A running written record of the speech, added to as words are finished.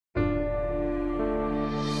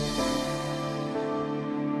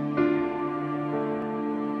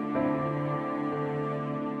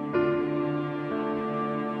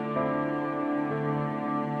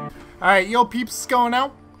Alright, yo peeps, going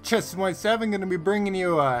out. Chess27 going to be bringing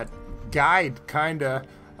you a guide, kinda.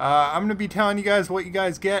 I'm going to be telling you guys what you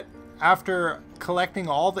guys get after collecting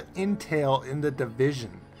all the intel in the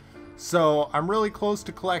division. So I'm really close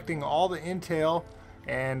to collecting all the intel,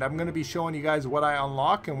 and I'm going to be showing you guys what I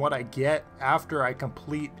unlock and what I get after I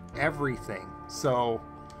complete everything. So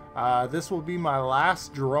this will be my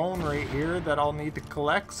last drone right here that I'll need to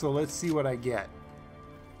collect, so let's see what I get.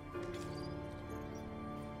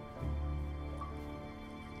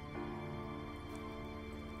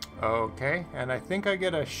 Okay, and I think I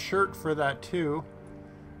get a shirt for that too.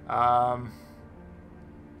 I'm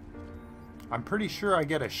pretty sure I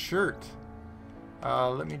get a shirt.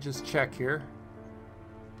 Let me just check here.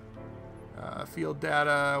 Field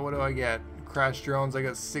data, what do I get? Crash drones, I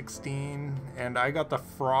got 16, and I got the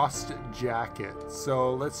frost jacket.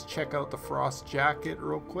 So let's check out the frost jacket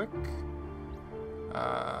real quick.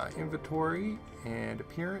 Inventory and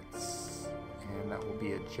appearance, and that will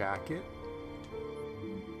be a jacket.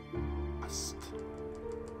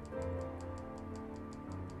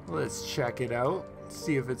 Let's check it out,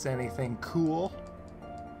 see if it's anything cool.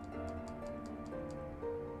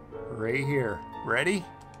 Right here. Ready?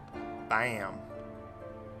 Bam.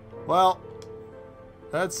 Well,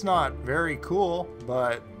 that's not very cool,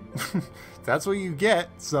 but that's what you get.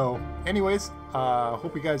 So anyways,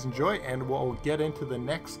 hope you guys enjoy, and we'll get into the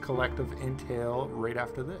next collective intel right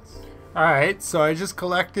after this. Alright, so I'm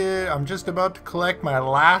just about to collect my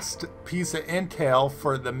last piece of intel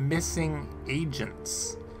for the missing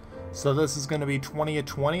agents. So this is going to be 20 of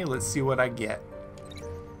 20. Let's see what I get.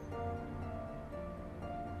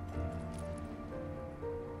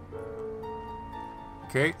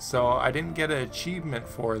 Okay, so I didn't get an achievement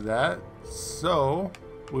for that. So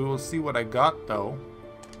we will see what I got though.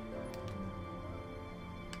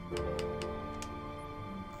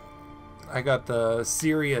 I got the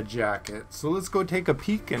Syria jacket. So let's go take a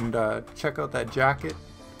peek and check out that jacket.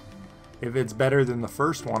 If it's better than the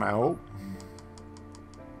first one, I hope.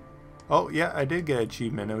 Oh, yeah, I did get an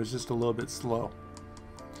achievement. It was just a little bit slow.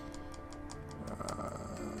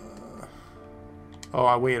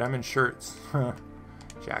 Oh, wait, I'm in shirts.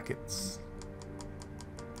 Jackets.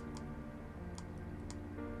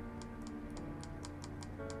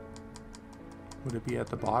 Would it be at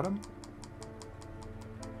the bottom?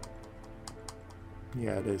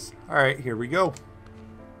 Yeah, it is. Alright, here we go.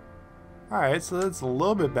 Alright, so that's a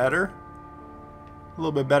little bit better. A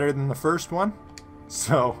little bit better than the first one.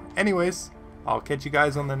 So, anyways, I'll catch you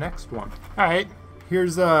guys on the next one. Alright,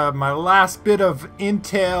 here's my last bit of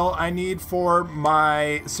intel I need for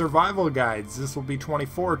my survival guides. This will be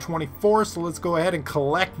 24 or 24, so let's go ahead and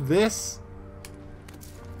collect this.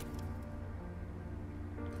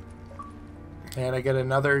 And I get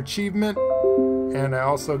another achievement. And I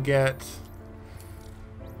also get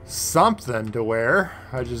something to wear.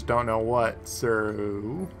 I just don't know what.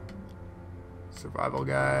 So, survival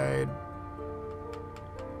guide.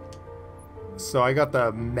 So I got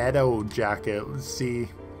the meadow jacket. Let's see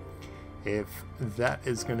if that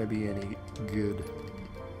is going to be any good.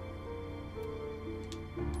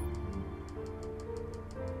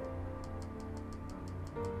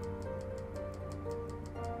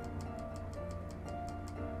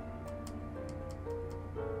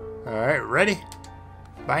 Alright, ready?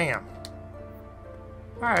 Bam.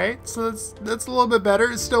 Alright, so that's a little bit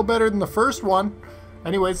better. It's still better than the first one.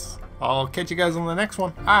 Anyways, I'll catch you guys on the next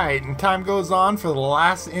one. Alright, and time goes on for the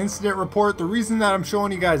last incident report. The reason that I'm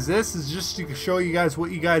showing you guys this is just to show you guys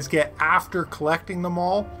what you guys get after collecting them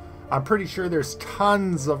all. I'm pretty sure there's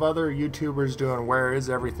tons of other YouTubers doing where is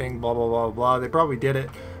everything, blah, blah, blah, blah. They probably did it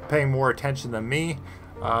paying more attention than me.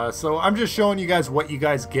 So I'm just showing you guys what you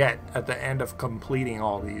guys get at the end of completing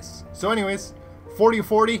all these. So anyways,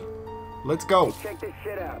 40-40, let's go. Hey, check this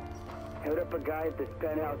shit out. Held up a guy at this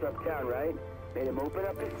penthouse uptown, right? Made him open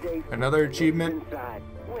up his safe. Another achievement. Inside.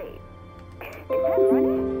 Wait, is that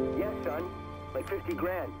money? Yes, son. Like 50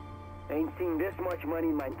 grand. I ain't seen this much money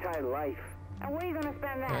in my entire life. And where are you gonna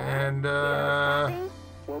spend that? And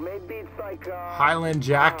well, maybe it's like Highland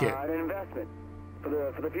jacket. An investment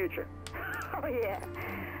for the future. Oh yeah,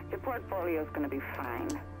 your portfolio's gonna be fine.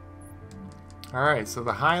 All right, so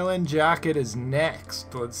the Highland jacket is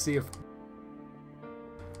next. Let's see if.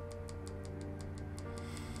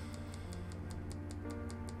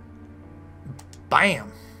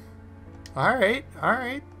 Bam! Alright,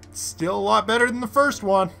 alright. Still a lot better than the first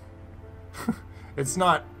one. It's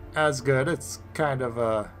not as good. It's kind of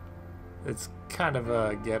a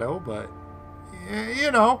ghetto, but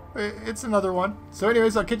you know, it's another one. So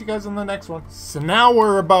anyways, I'll catch you guys on the next one. So now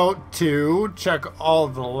we're about to check all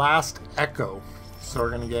of the last echo. So we're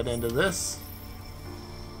gonna get into this.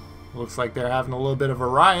 Looks like they're having a little bit of a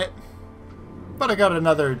riot. But I got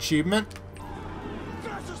another achievement.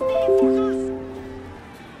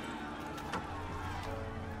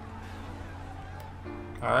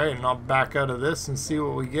 Alright, and I'll back out of this and see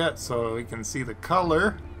what we get so we can see the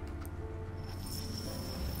color.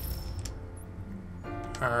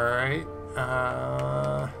 Alright,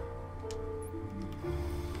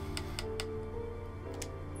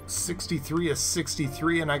 63 is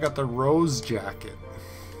 63, and I got the rose jacket.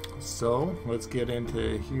 So let's get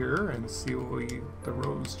into here and see what we the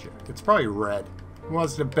rose jacket. It's probably red. Who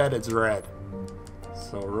wants to bet it's red?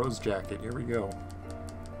 So rose jacket, here we go.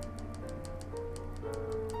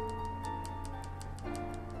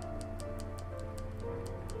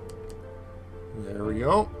 There we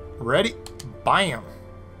go. Ready? Bam!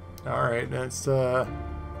 Alright, that's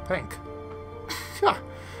pink.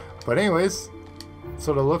 But anyways, that's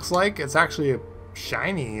what it looks like. It's actually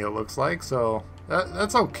shiny, it looks like, so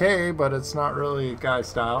that's okay, but it's not really guy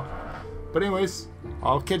style. But anyways,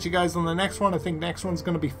 I'll catch you guys on the next one. I think next one's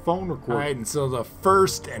going to be phone recording. Alright, and so the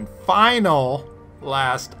first and final,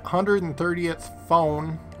 last 130th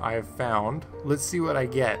phone I have found. Let's see what I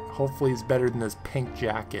get. Hopefully it's better than this pink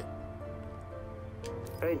jacket.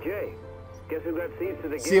 Hey, Jay. Guess who got seats to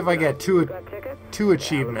the See if I get two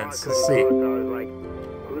achievements. Let's see. I was like,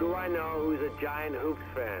 who do I know who's a giant Hoops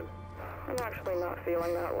fan? I'm actually not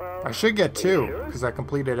feeling that well. I should get two, because I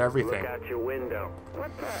completed everything. Look out your window.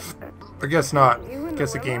 What the? I guess not. I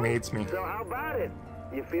guess the game hates me. So how about it?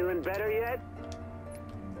 You feeling better yet?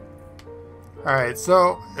 Alright,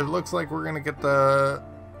 so it looks like we're going to get the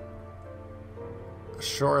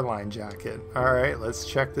shoreline jacket. Alright, let's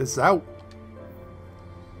check this out.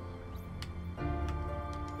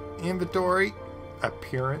 Inventory,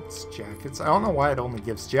 appearance, jackets. I don't know why it only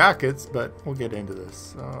gives jackets, but we'll get into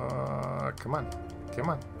this. Come on. Come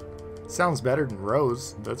on. Sounds better than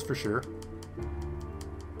Rose, that's for sure.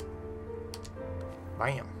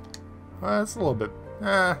 Bam. That's a little bit...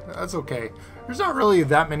 that's okay. There's not really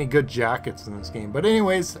that many good jackets in this game. But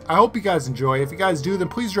anyways, I hope you guys enjoy. If you guys do, then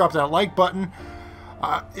please drop that like button.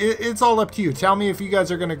 It's all up to you. Tell me if you guys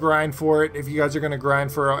are going to grind for it, if you guys are going to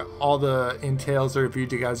grind for all the entails, or if you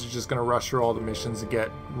guys are just going to rush through all the missions and get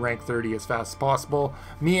rank 30 as fast as possible.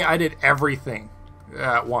 Me, I did everything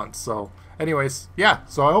at once. So anyways, yeah.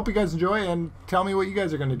 So I hope you guys enjoy, and tell me what you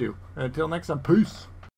guys are going to do. Until next time, peace.